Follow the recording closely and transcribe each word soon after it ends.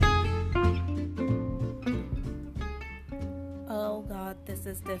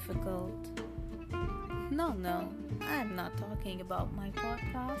is difficult. No, I'm not talking about my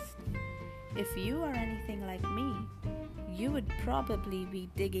podcast. If you are anything like me, you would probably be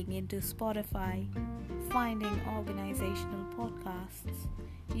digging into Spotify, finding organizational podcasts.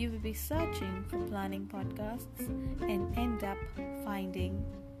 You would be searching for planning podcasts and end up finding,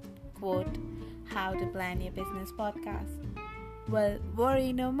 quote, how to plan your business podcast. Well,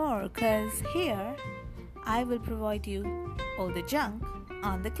 worry no more, cause here I will provide you all the junk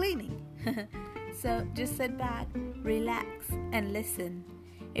on the cleaning. So just sit back, relax, and listen.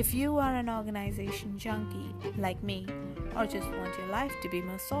 If you are an organization junkie like me, or just want your life to be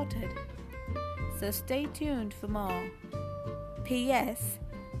more sorted, so stay tuned for more. P.S.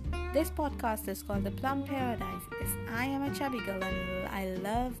 This podcast is called the Plum Paradise, as I am a chubby girl and I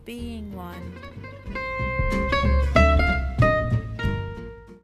love being one.